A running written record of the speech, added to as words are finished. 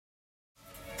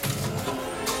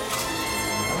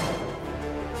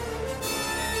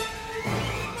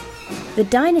The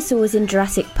dinosaurs in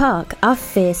Jurassic Park are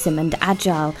fearsome and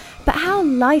agile, but how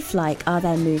lifelike are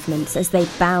their movements as they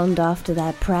bound after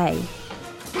their prey?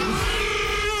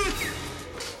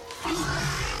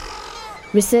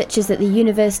 Researchers at the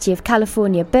University of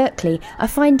California, Berkeley are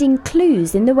finding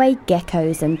clues in the way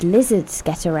geckos and lizards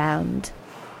get around.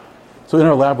 So in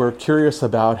our lab, we're curious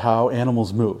about how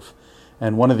animals move.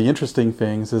 And one of the interesting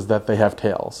things is that they have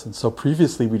tails. And so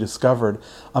previously we discovered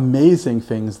amazing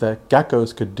things that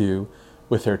geckos could do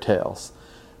with their tails.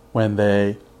 When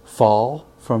they fall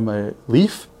from a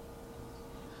leaf,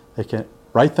 they can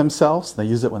right themselves. They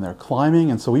use it when they're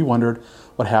climbing. And so we wondered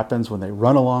what happens when they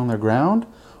run along the ground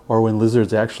or when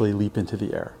lizards actually leap into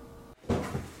the air.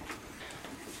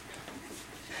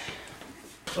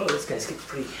 Oh, this guy's getting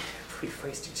pretty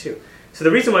feisty too. So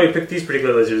the reason why we picked these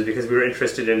particular lizards is because we were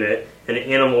interested in an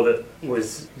animal that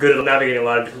was good at navigating a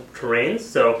lot of different terrains.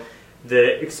 So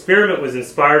the experiment was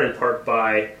inspired in part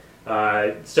by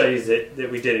studies that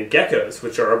we did in geckos,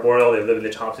 which are arboreal. They live in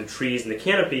the tops of trees in the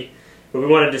canopy. But we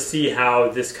wanted to see how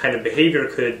this kind of behavior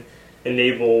could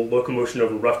enable locomotion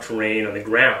over rough terrain on the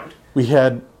ground. We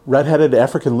had red-headed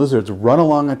African lizards run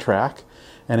along a track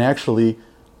and actually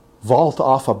vault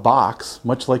off a box,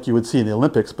 much like you would see in the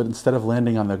Olympics, but instead of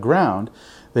landing on the ground,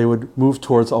 they would move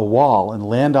towards a wall and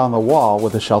land on the wall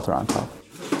with a shelter on top.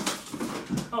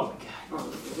 Oh my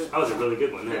God, that was a really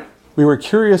good one there. We were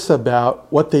curious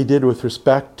about what they did with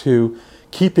respect to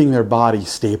keeping their body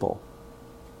stable.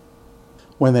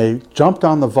 When they jumped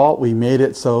on the vault, we made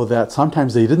it so that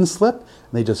sometimes they didn't slip, and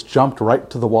they just jumped right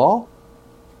to the wall.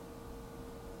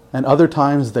 And other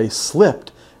times they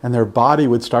slipped and their body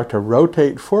would start to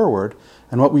rotate forward.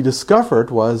 And what we discovered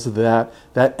was that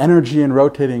that energy in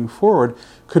rotating forward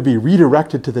could be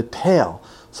redirected to the tail,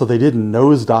 so they didn't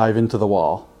nosedive into the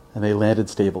wall and they landed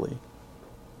stably.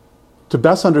 To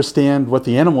best understand what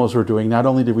the animals were doing, not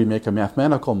only did we make a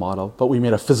mathematical model, but we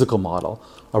made a physical model,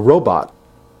 a robot.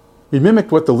 We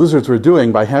mimicked what the lizards were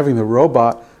doing by having the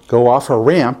robot go off a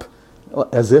ramp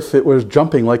as if it was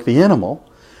jumping like the animal.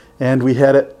 And we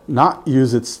had it not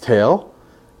use its tail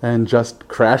and just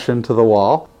crash into the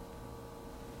wall.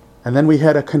 And then we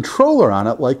had a controller on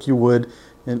it like you would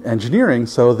in engineering,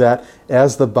 so that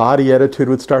as the body attitude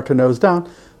would start to nose down,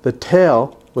 the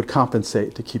tail would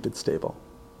compensate to keep it stable.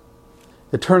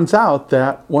 It turns out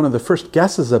that one of the first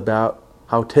guesses about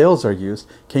how tails are used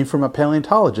came from a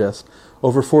paleontologist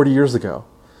over 40 years ago.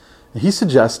 He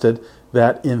suggested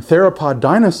that in theropod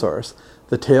dinosaurs,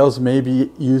 the tails may be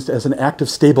used as an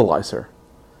active stabilizer.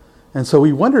 And so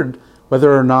we wondered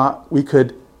whether or not we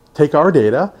could take our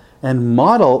data and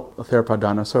model a theropod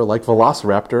dinosaur like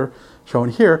velociraptor, shown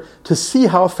here, to see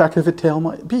how effective a tail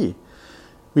might be.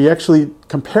 We actually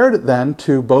compared it then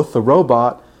to both the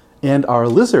robot and our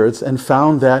lizards and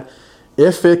found that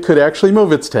if it could actually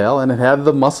move its tail and it had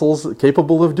the muscles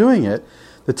capable of doing it,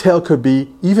 the tail could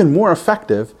be even more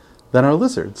effective than our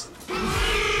lizards.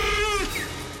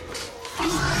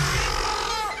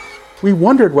 We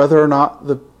wondered whether or not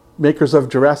the makers of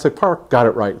Jurassic Park got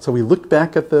it right. So we looked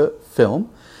back at the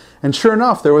film, and sure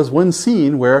enough, there was one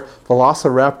scene where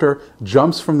Velociraptor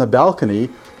jumps from the balcony,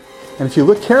 and if you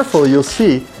look carefully, you'll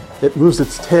see it moves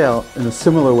its tail in a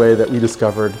similar way that we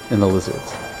discovered in the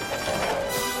lizards.